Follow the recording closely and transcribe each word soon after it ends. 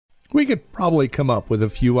we could probably come up with a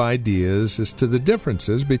few ideas as to the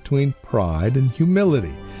differences between pride and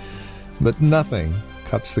humility. But nothing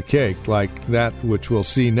cuts the cake like that which we'll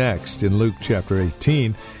see next in Luke chapter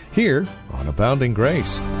 18, here on Abounding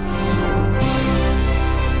Grace.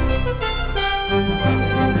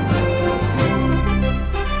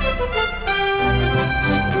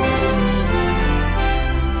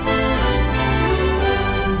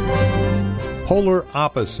 Polar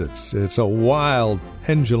opposites. It's a wild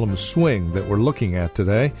pendulum swing that we're looking at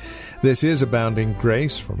today. This is Abounding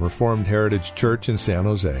Grace from Reformed Heritage Church in San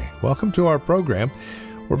Jose. Welcome to our program.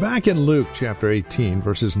 We're back in Luke chapter 18,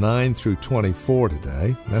 verses 9 through 24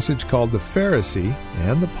 today. A message called The Pharisee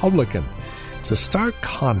and the Publican. It's a stark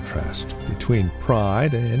contrast between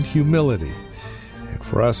pride and humility. And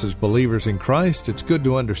for us as believers in Christ, it's good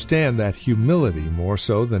to understand that humility more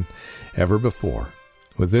so than ever before.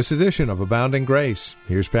 With this edition of Abounding Grace,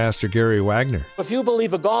 here's Pastor Gary Wagner. If you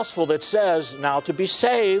believe a gospel that says, now to be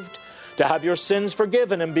saved, to have your sins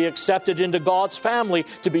forgiven and be accepted into God's family,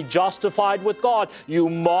 to be justified with God, you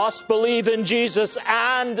must believe in Jesus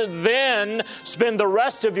and then spend the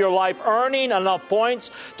rest of your life earning enough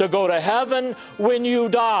points to go to heaven when you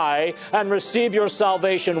die and receive your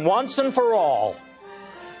salvation once and for all.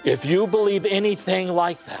 If you believe anything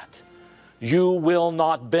like that, you will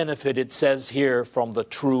not benefit, it says here, from the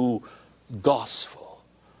true gospel.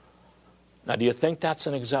 Now, do you think that's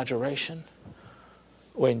an exaggeration?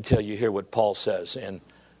 Wait until you hear what Paul says in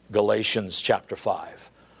Galatians chapter 5,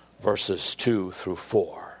 verses 2 through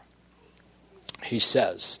 4. He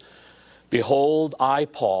says, "Behold, I,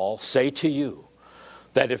 Paul, say to you,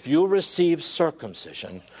 that if you receive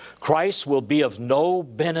circumcision, Christ will be of no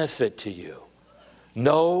benefit to you."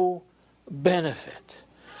 No benefit.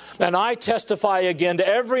 And I testify again to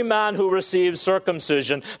every man who receives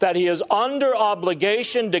circumcision that he is under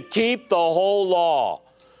obligation to keep the whole law.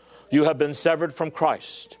 You have been severed from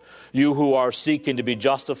Christ. You who are seeking to be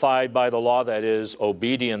justified by the law, that is,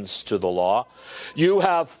 obedience to the law. You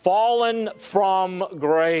have fallen from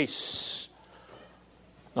grace.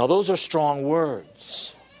 Now, those are strong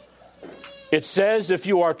words. It says if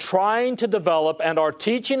you are trying to develop and are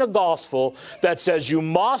teaching a gospel that says you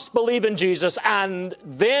must believe in Jesus and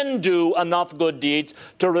then do enough good deeds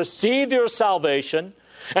to receive your salvation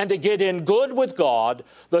and to get in good with God,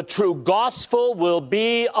 the true gospel will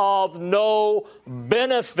be of no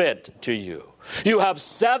benefit to you. You have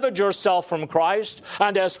severed yourself from Christ,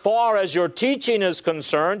 and as far as your teaching is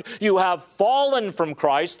concerned, you have fallen from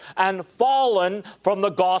Christ and fallen from the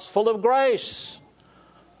gospel of grace.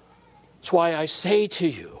 That's why I say to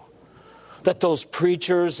you that those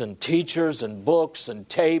preachers and teachers and books and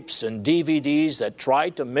tapes and DVDs that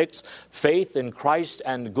try to mix faith in Christ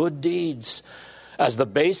and good deeds as the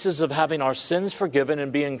basis of having our sins forgiven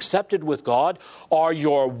and being accepted with God are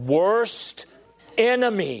your worst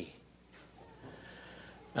enemy.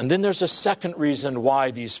 And then there's a second reason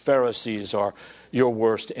why these Pharisees are your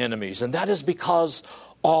worst enemies, and that is because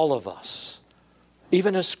all of us,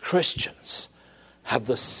 even as Christians, have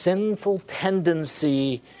the sinful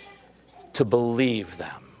tendency to believe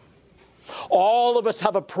them. All of us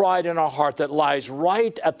have a pride in our heart that lies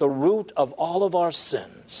right at the root of all of our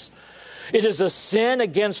sins. It is a sin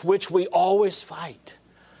against which we always fight.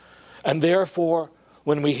 And therefore,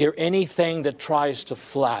 when we hear anything that tries to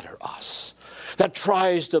flatter us, that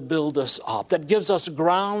tries to build us up, that gives us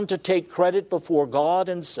ground to take credit before God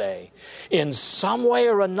and say, in some way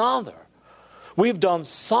or another, we've done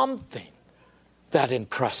something that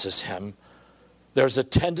impresses Him, there's a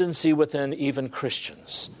tendency within even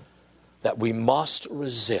Christians that we must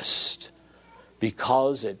resist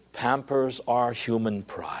because it pampers our human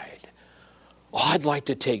pride. Oh, I'd like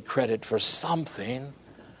to take credit for something.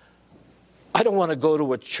 I don't want to go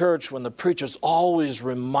to a church when the preacher's always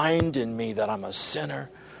reminding me that I'm a sinner,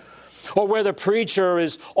 or where the preacher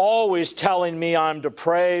is always telling me I'm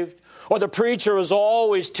depraved, or the preacher is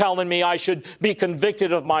always telling me I should be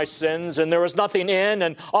convicted of my sins and there is nothing in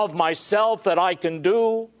and of myself that I can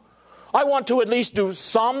do. I want to at least do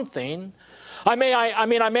something. I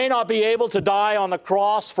may not be able to die on the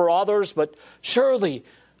cross for others, but surely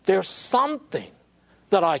there's something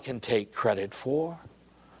that I can take credit for.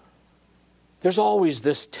 There's always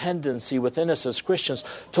this tendency within us as Christians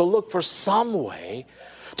to look for some way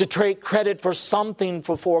to take credit for something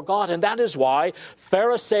before God. And that is why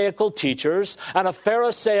Pharisaical teachers and a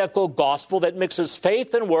Pharisaical gospel that mixes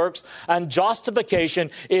faith and works and justification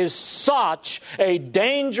is such a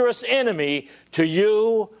dangerous enemy to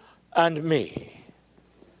you and me.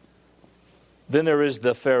 Then there is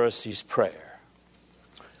the Pharisee's prayer.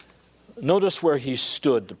 Notice where he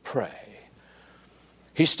stood to pray.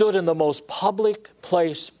 He stood in the most public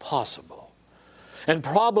place possible. And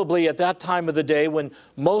probably at that time of the day when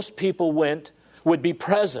most people would be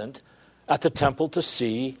present at the temple to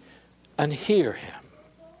see and hear him.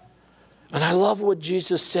 And I love what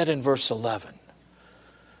Jesus said in verse 11.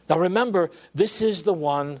 Now remember, this is the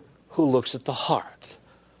one who looks at the heart.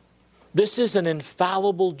 This is an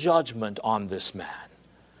infallible judgment on this man.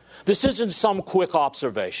 This isn't some quick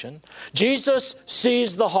observation. Jesus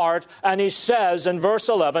sees the heart, and he says in verse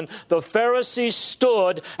 11, the Pharisee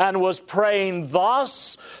stood and was praying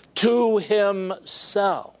thus to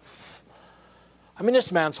himself. I mean,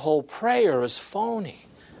 this man's whole prayer is phony.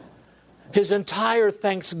 His entire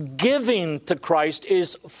thanksgiving to Christ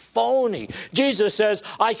is phony. Jesus says,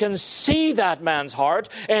 I can see that man's heart,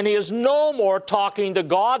 and he is no more talking to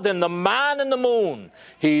God than the man in the moon.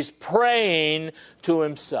 He's praying to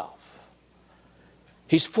himself.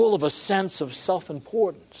 He's full of a sense of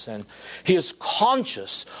self-importance, and he is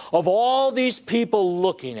conscious of all these people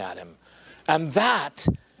looking at him. And that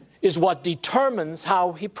is what determines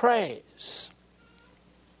how he prays.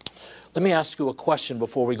 Let me ask you a question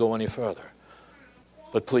before we go any further.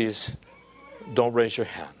 But please, don't raise your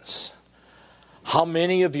hands. How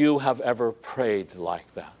many of you have ever prayed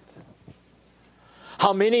like that?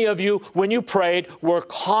 How many of you, when you prayed, were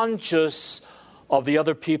conscious of the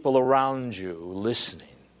other people around you listening?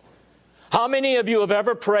 How many of you have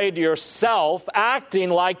ever prayed to yourself, acting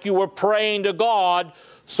like you were praying to God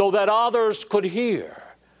so that others could hear?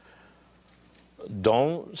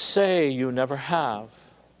 Don't say you never have.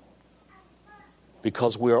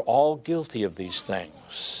 Because we are all guilty of these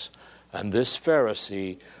things. And this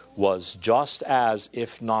Pharisee was just as,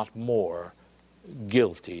 if not more,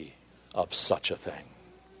 guilty of such a thing.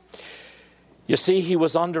 You see, he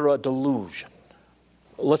was under a delusion.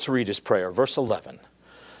 Let's read his prayer. Verse 11.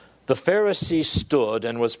 The Pharisee stood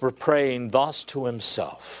and was praying thus to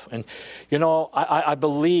himself. And, you know, I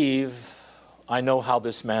believe I know how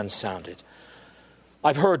this man sounded.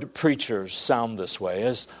 I've heard preachers sound this way,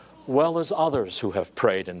 as well as others who have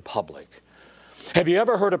prayed in public. Have you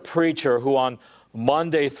ever heard a preacher who on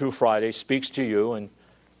Monday through Friday speaks to you in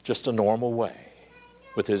just a normal way,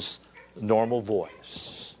 with his normal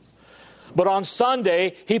voice? But on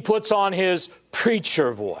Sunday, he puts on his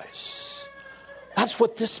preacher voice. That's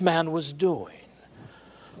what this man was doing.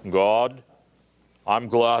 God, I'm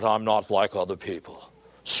glad I'm not like other people.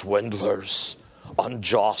 Swindlers,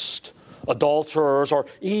 unjust, adulterers, or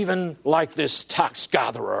even like this tax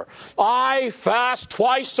gatherer. I fast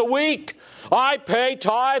twice a week. I pay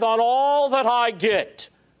tithe on all that I get.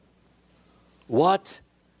 What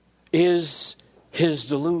is his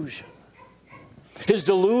delusion? His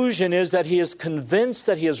delusion is that he is convinced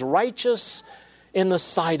that he is righteous in the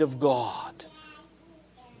sight of God.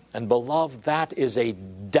 And beloved, that is a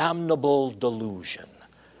damnable delusion.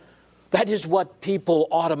 That is what people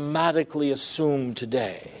automatically assume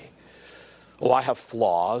today. Oh, I have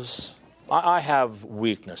flaws. I have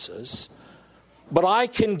weaknesses. But I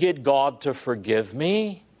can get God to forgive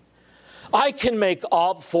me. I can make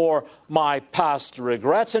up for my past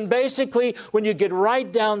regrets. And basically, when you get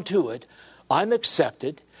right down to it, I'm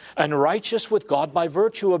accepted and righteous with God by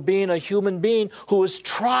virtue of being a human being who is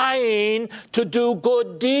trying to do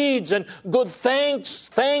good deeds and good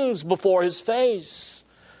things before his face.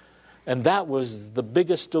 And that was the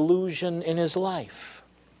biggest delusion in his life.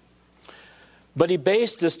 But he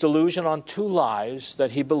based this delusion on two lies that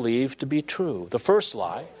he believed to be true. The first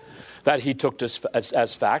lie that he took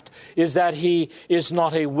as fact is that he is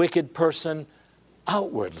not a wicked person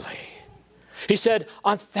outwardly. He said,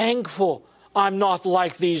 I'm thankful I'm not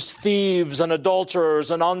like these thieves and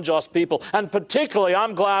adulterers and unjust people. And particularly,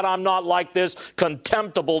 I'm glad I'm not like this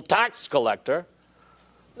contemptible tax collector.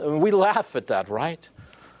 We laugh at that, right?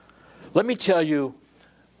 Let me tell you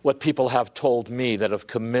what people have told me that have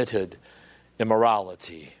committed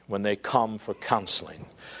immorality when they come for counseling.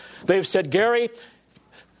 They've said, Gary,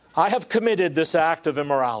 I have committed this act of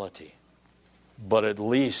immorality, but at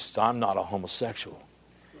least I'm not a homosexual.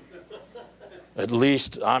 At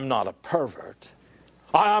least I'm not a pervert.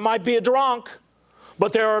 I might be a drunk,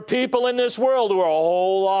 but there are people in this world who are a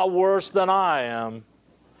whole lot worse than I am.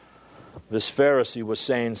 This Pharisee was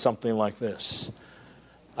saying something like this.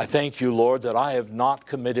 I thank you, Lord, that I have not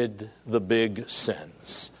committed the big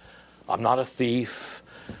sins. I'm not a thief.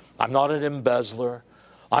 I'm not an embezzler.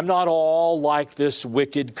 I'm not all like this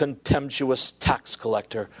wicked, contemptuous tax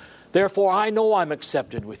collector. Therefore, I know I'm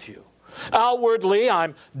accepted with you. Outwardly,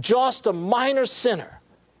 I'm just a minor sinner.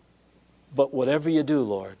 But whatever you do,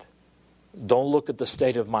 Lord, don't look at the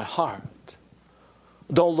state of my heart.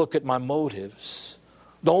 Don't look at my motives.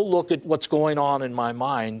 Don't look at what's going on in my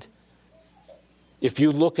mind. if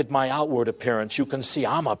you look at my outward appearance, you can see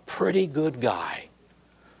I'm a pretty good guy.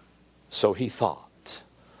 So he thought.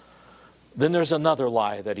 Then there's another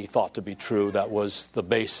lie that he thought to be true that was the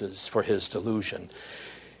basis for his delusion.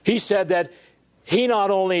 He said that he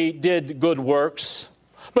not only did good works,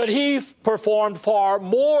 but he performed far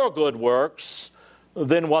more good works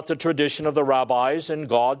than what the tradition of the rabbis and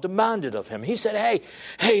God demanded of him. He said,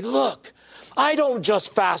 hey, look, I don't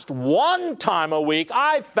just fast one time a week,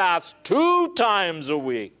 I fast 2 times a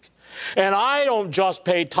week. And I don't just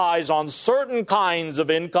pay tithes on certain kinds of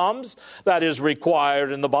incomes that is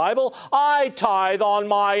required in the Bible. I tithe on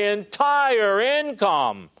my entire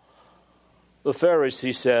income. The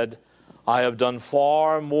Pharisee said, I have done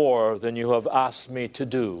far more than you have asked me to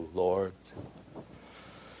do, Lord.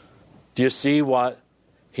 Do you see what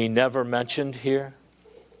he never mentioned here?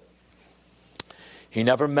 He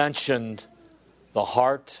never mentioned the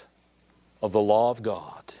heart of the law of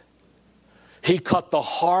God. He cut the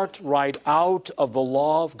heart right out of the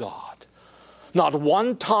law of God. Not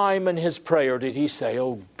one time in his prayer did he say,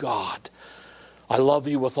 oh God, I love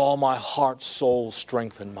you with all my heart, soul,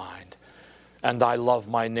 strength, and mind. And I love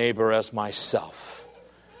my neighbor as myself.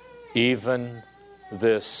 Even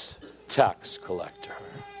this tax collector.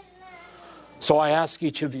 So I ask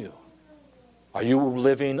each of you, are you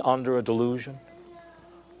living under a delusion?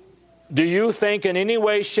 Do you think in any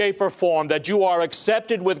way, shape, or form that you are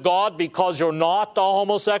accepted with God because you're not a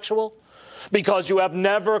homosexual? Because you have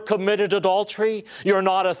never committed adultery? You're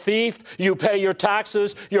not a thief? You pay your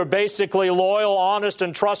taxes? You're basically loyal, honest,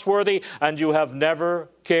 and trustworthy, and you have never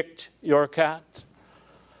kicked your cat?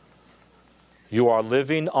 You are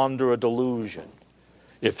living under a delusion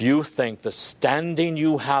if you think the standing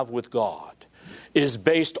you have with God is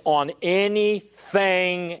based on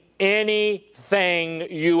anything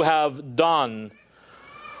you have done,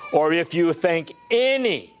 or if you think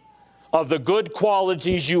any of the good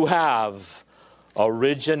qualities you have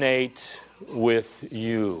originate with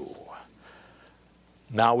you.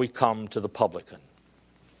 Now we come to the publican.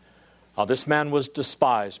 Now this man was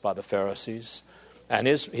despised by the Pharisees, and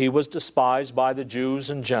he was despised by the Jews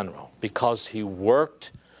in general because he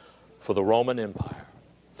worked for the Roman Empire.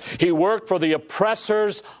 He worked for the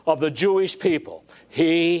oppressors of the Jewish people.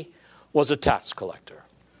 He was a tax collector.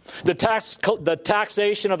 The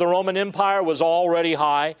taxation of the Roman Empire was already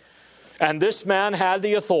high, and this man had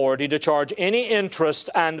the authority to charge any interest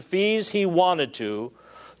and fees he wanted to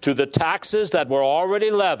the taxes that were already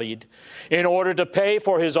levied in order to pay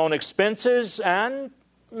for his own expenses and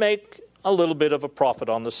make a little bit of a profit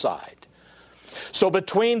on the side. So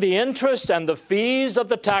between the interest and the fees of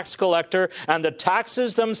the tax collector and the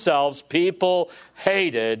taxes themselves, people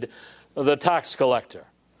hated the tax collector.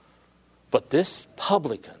 But this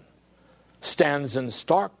publican stands in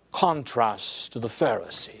stark contrast to the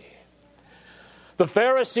Pharisee. The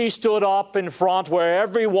Pharisee stood up in front where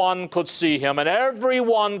everyone could see him and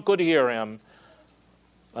everyone could hear him.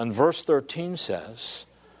 And verse 13 says,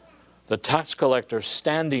 the tax collector,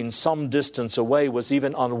 standing some distance away, was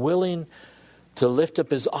even unwilling to lift up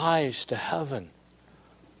his eyes to heaven,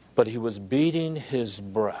 but he was beating his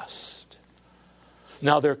breast.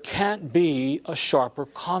 Now there can't be a sharper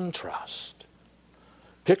contrast.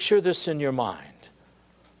 Picture this in your mind.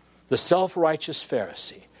 The self-righteous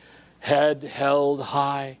Pharisee, head held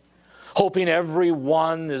high, hoping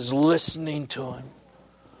everyone is listening to him.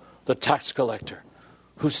 The tax collector,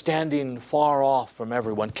 who's standing far off from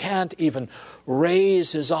everyone, can't even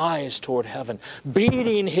raise his eyes toward heaven,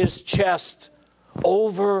 beating his chest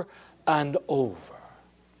over and over.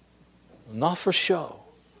 Not for show,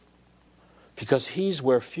 because he's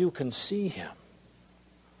where few can see him.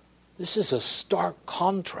 This is a stark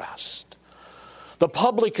contrast. The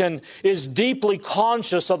publican is deeply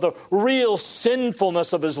conscious of the real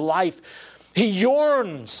sinfulness of his life. He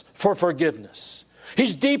yearns for forgiveness.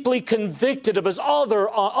 He's deeply convicted of his utter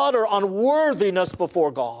unworthiness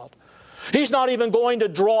before God. He's not even going to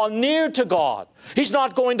draw near to God. He's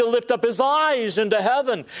not going to lift up his eyes into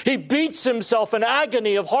heaven. He beats himself in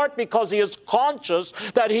agony of heart because he is conscious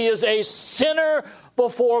that he is a sinner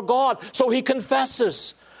before God. So he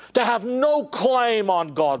confesses to have no claim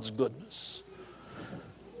on God's goodness.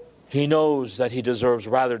 He knows that he deserves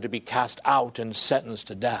rather to be cast out and sentenced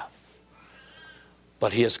to death.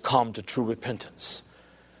 But he has come to true repentance,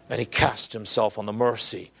 and he casts himself on the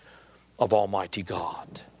mercy of Almighty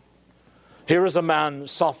God. Here is a man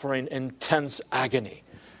suffering intense agony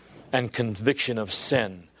and conviction of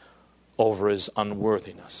sin over his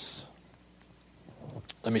unworthiness.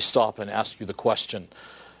 Let me stop and ask you the question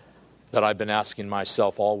that I've been asking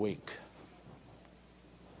myself all week.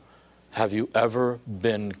 Have you ever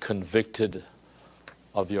been convicted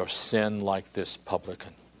of your sin like this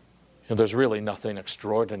publican. There's really nothing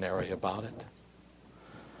extraordinary about it.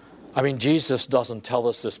 I mean, Jesus doesn't tell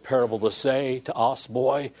us this parable to say to us,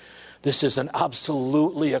 boy, this is an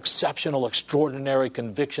absolutely exceptional, extraordinary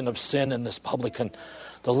conviction of sin in this publican,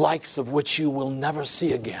 the likes of which you will never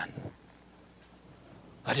see again.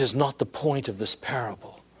 That is not the point of this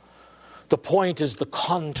parable. The point is the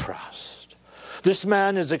contrast. This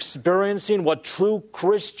man is experiencing what true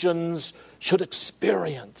Christians should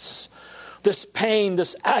experience. This pain,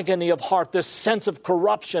 this agony of heart, this sense of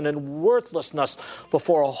corruption and worthlessness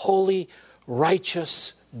before a holy,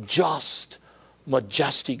 righteous, just,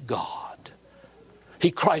 majestic God. He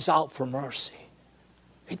cries out for mercy.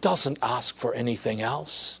 He doesn't ask for anything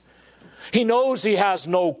else. He knows he has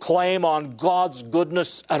no claim on God's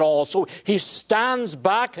goodness at all. So he stands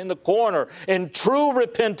back in the corner in true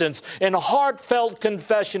repentance, in heartfelt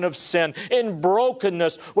confession of sin, in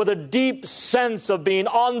brokenness, with a deep sense of being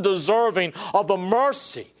undeserving of the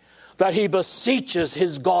mercy that he beseeches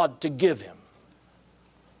his God to give him.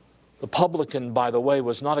 The publican, by the way,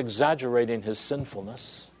 was not exaggerating his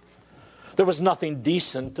sinfulness. There was nothing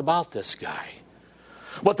decent about this guy.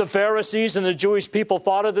 What the Pharisees and the Jewish people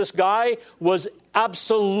thought of this guy was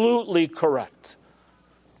absolutely correct.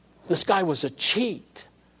 This guy was a cheat.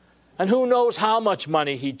 And who knows how much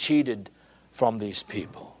money he cheated from these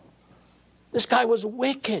people. This guy was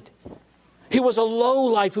wicked. He was a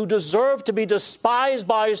lowlife who deserved to be despised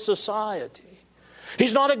by society.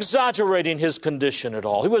 He's not exaggerating his condition at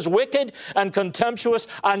all. He was wicked and contemptuous,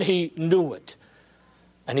 and he knew it.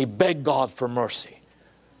 And he begged God for mercy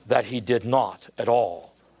that he did not at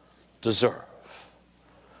all deserve.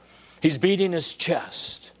 He's beating his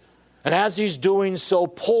chest. And as he's doing so,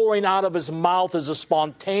 pouring out of his mouth is a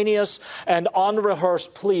spontaneous and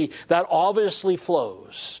unrehearsed plea that obviously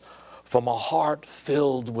flows from a heart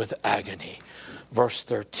filled with agony. Verse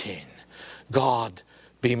 13, God,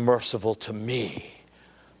 be merciful to me,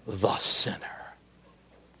 the sinner.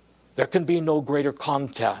 There can be no greater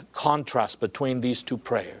contrast between these two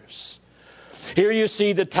prayers. Here you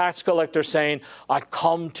see the tax collector saying, I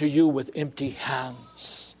come to you with empty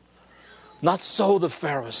hands. Not so the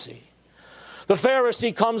Pharisee. The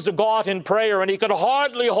Pharisee comes to God in prayer and he could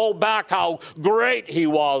hardly hold back how great he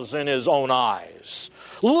was in his own eyes.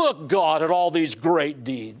 Look, God, at all these great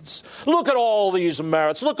deeds. Look at all these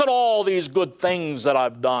merits. Look at all these good things that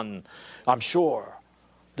I've done. I'm sure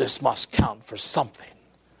this must count for something.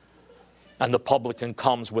 And the publican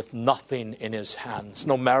comes with nothing in his hands.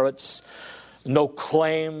 No merits, no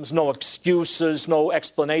claims, no excuses, no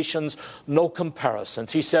explanations, no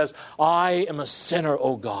comparisons. He says, I am a sinner,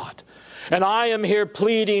 O God. And I am here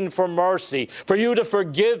pleading for mercy, for you to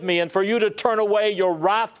forgive me and for you to turn away your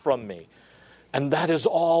wrath from me. And that is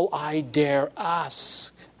all I dare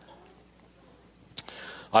ask.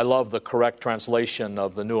 I love the correct translation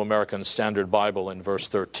of the New American Standard Bible in verse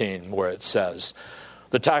 13, where it says,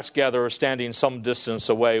 the tax gatherer, standing some distance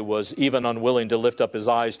away, was even unwilling to lift up his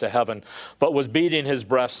eyes to heaven, but was beating his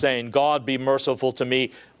breast, saying, God, be merciful to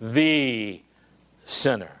me, the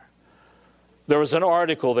sinner. There was an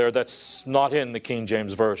article there that's not in the King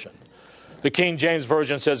James Version. The King James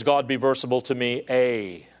Version says, God, be merciful to me,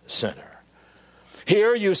 a sinner.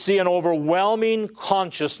 Here you see an overwhelming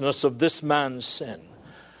consciousness of this man's sin.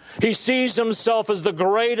 He sees himself as the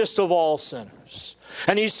greatest of all sinners.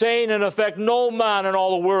 And he's saying, in effect, no man in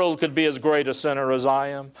all the world could be as great a sinner as I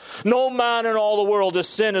am. No man in all the world has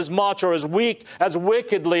sinned as much or as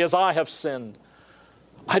wickedly as I have sinned.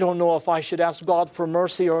 I don't know if I should ask God for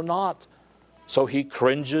mercy or not. So he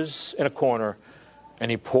cringes in a corner and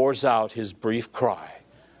he pours out his brief cry.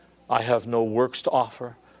 I have no works to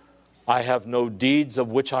offer. I have no deeds of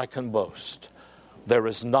which I can boast. There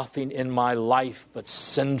is nothing in my life but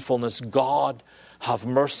sinfulness. God, have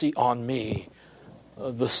mercy on me,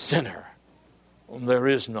 the sinner. There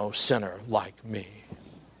is no sinner like me.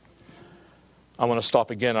 I want to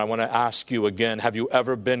stop again. I want to ask you again, have you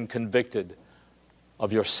ever been convicted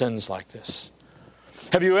of your sins like this?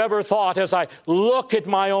 Have you ever thought, as I look at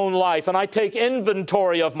my own life and I take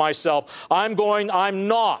inventory of myself, I am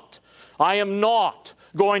not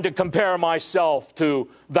going to compare myself to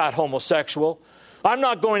that homosexual. I'm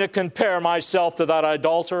not going to compare myself to that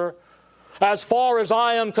adulterer. As far as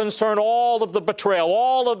I am concerned, all of the betrayal,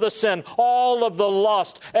 all of the sin, all of the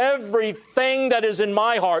lust, everything that is in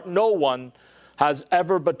my heart, no one has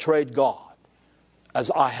ever betrayed God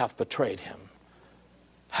as I have betrayed him.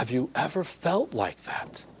 Have you ever felt like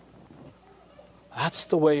that? That's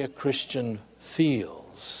the way a Christian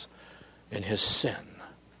feels in his sin.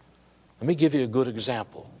 Let me give you a good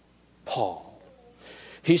example. Paul.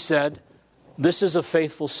 He said, This is a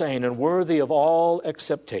faithful saying and worthy of all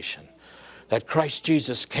acceptation, that Christ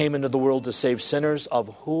Jesus came into the world to save sinners,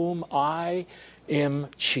 of whom I am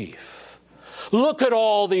chief. Look at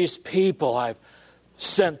all these people I've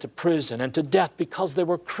sent to prison and to death because they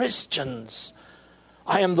were Christians.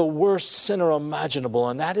 I am the worst sinner imaginable,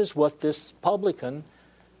 and that is what this publican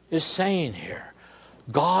is saying here.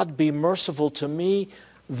 God be merciful to me,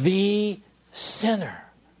 the sinner.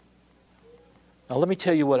 Now let me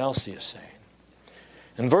tell you what else he is saying.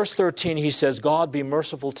 In verse 13 he says, God be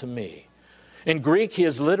merciful to me. In Greek he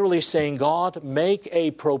is literally saying, God, make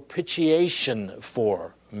a propitiation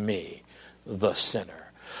for me, the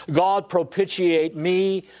sinner. God, propitiate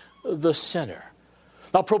me, the sinner.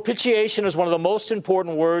 Now propitiation is one of the most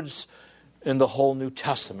important words in the whole New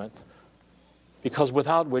Testament, because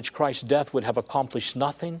without which Christ's death would have accomplished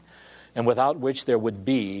nothing, and without which there would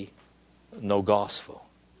be no gospel.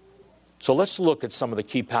 So let's look at some of the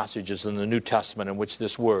key passages in the New Testament in which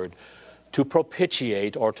this word, to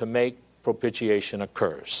propitiate or to make propitiation,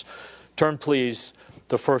 occurs. Turn please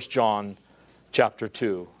to 1 John chapter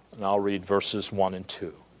 2, and I'll read verses 1 and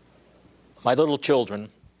 2. My little children,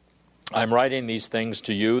 I'm writing these things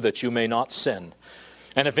to you that you may not sin.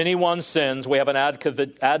 And if anyone sins, we have an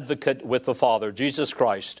advocate with the Father, Jesus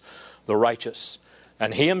Christ, the righteous.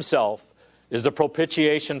 And he himself is the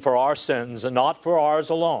propitiation for our sins, and not for ours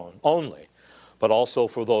alone only, but also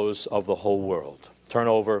for those of the whole world. Turn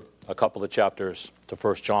over a couple of chapters to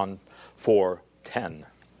 1 John 4:10.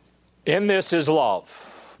 In this is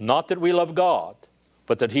love, not that we love God,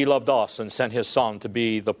 but that he loved us and sent his Son to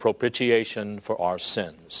be the propitiation for our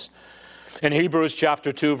sins. In Hebrews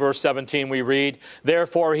chapter 2, verse 17, we read,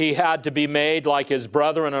 therefore he had to be made like his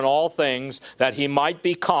brethren in all things, that he might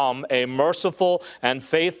become a merciful and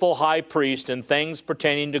faithful high priest in things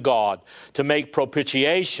pertaining to God, to make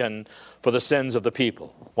propitiation for the sins of the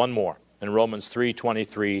people. One more, in Romans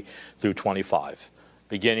 3:23 through 25,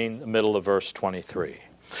 beginning the middle of verse 23.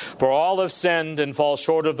 For all have sinned and fall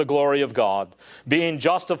short of the glory of God, being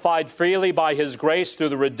justified freely by his grace through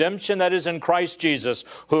the redemption that is in Christ Jesus,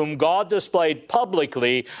 whom God displayed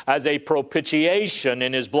publicly as a propitiation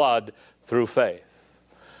in his blood through faith.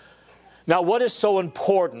 Now, what is so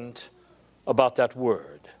important about that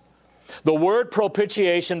word? The word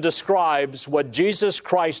propitiation describes what Jesus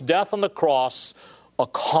Christ's death on the cross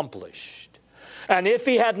accomplished. And if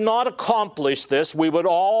he had not accomplished this, we would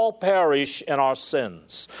all perish in our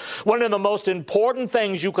sins. One of the most important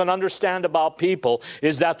things you can understand about people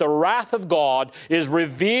is that the wrath of God is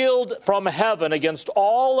revealed from heaven against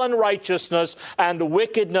all unrighteousness and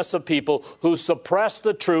wickedness of people who suppress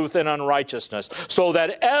the truth in unrighteousness, so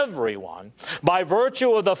that everyone, by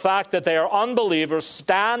virtue of the fact that they are unbelievers,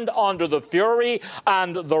 stand under the fury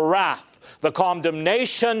and the wrath, the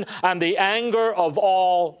condemnation and the anger of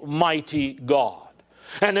Almighty God.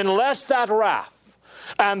 And unless that wrath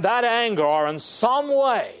and that anger are in some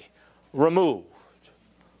way removed,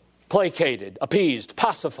 placated, appeased,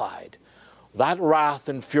 pacified, that wrath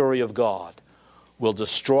and fury of God will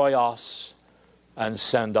destroy us and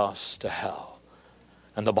send us to hell.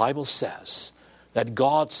 And the Bible says that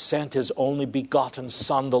God sent his only begotten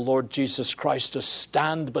Son, the Lord Jesus Christ, to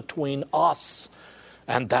stand between us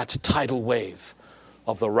and that tidal wave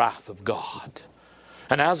of the wrath of God.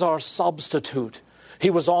 And as our substitute, he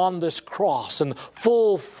was on this cross, and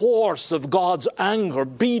full force of God's anger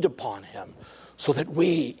beat upon him, so that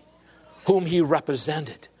we, whom he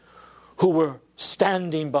represented, who were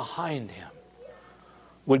standing behind him,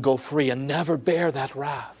 would go free and never bear that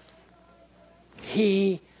wrath.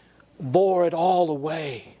 He bore it all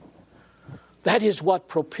away. That is what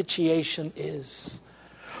propitiation is.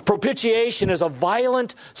 Propitiation is a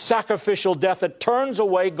violent sacrificial death that turns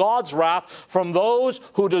away God's wrath from those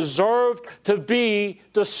who deserved to be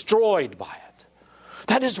destroyed by it.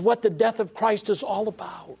 That is what the death of Christ is all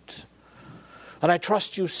about. And I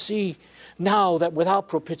trust you see now that without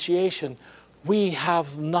propitiation, we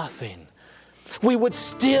have nothing. We would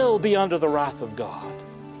still be under the wrath of God.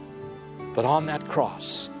 But on that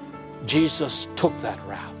cross, Jesus took that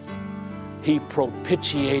wrath. He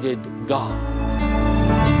propitiated God.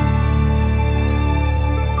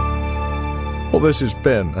 Well, this has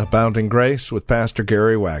been Abounding Grace with Pastor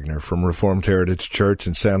Gary Wagner from Reformed Heritage Church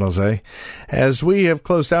in San Jose. As we have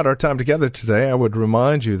closed out our time together today, I would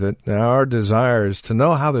remind you that our desire is to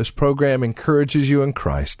know how this program encourages you in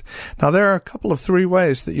Christ. Now, there are a couple of 3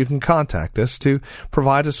 ways that you can contact us to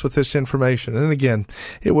provide us with this information. And again,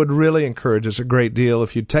 it would really encourage us a great deal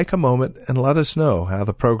if you'd take a moment and let us know how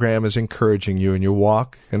the program is encouraging you in your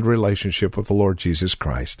walk and relationship with the Lord Jesus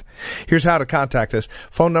Christ. Here's how to contact us.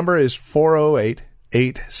 Phone number is 408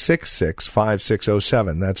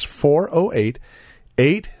 408-866-5607. That's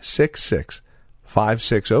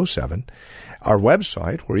 408-866-5607. Our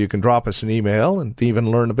website, where you can drop us an email and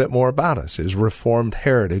even learn a bit more about us, is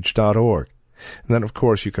reformedheritage.org. And then, of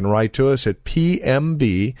course, you can write to us at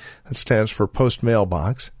PMB, that stands for Post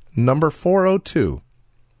Mailbox, number 402,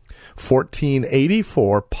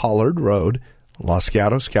 1484 Pollard Road, Los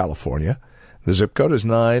Gatos, California. The zip code is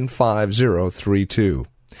 95032.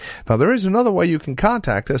 Now, there is another way you can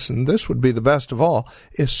contact us, and this would be the best of all,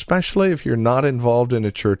 especially if you're not involved in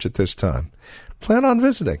a church at this time. Plan on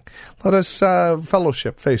visiting. Let us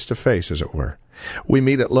fellowship face-to-face, as it were. We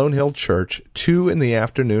meet at Lone Hill Church, 2 in the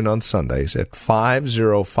afternoon on Sundays at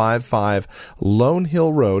 5055 Lone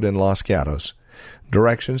Hill Road in Los Gatos.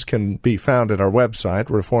 Directions can be found at our website,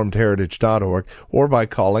 reformedheritage.org, or by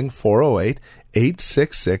calling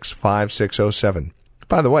 408-866-5607.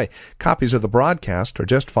 By the way, copies of the broadcast are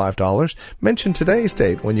just $5. Mention today's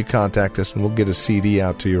date when you contact us, and we'll get a CD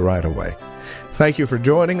out to you right away. Thank you for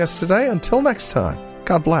joining us today. Until next time,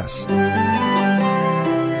 God bless.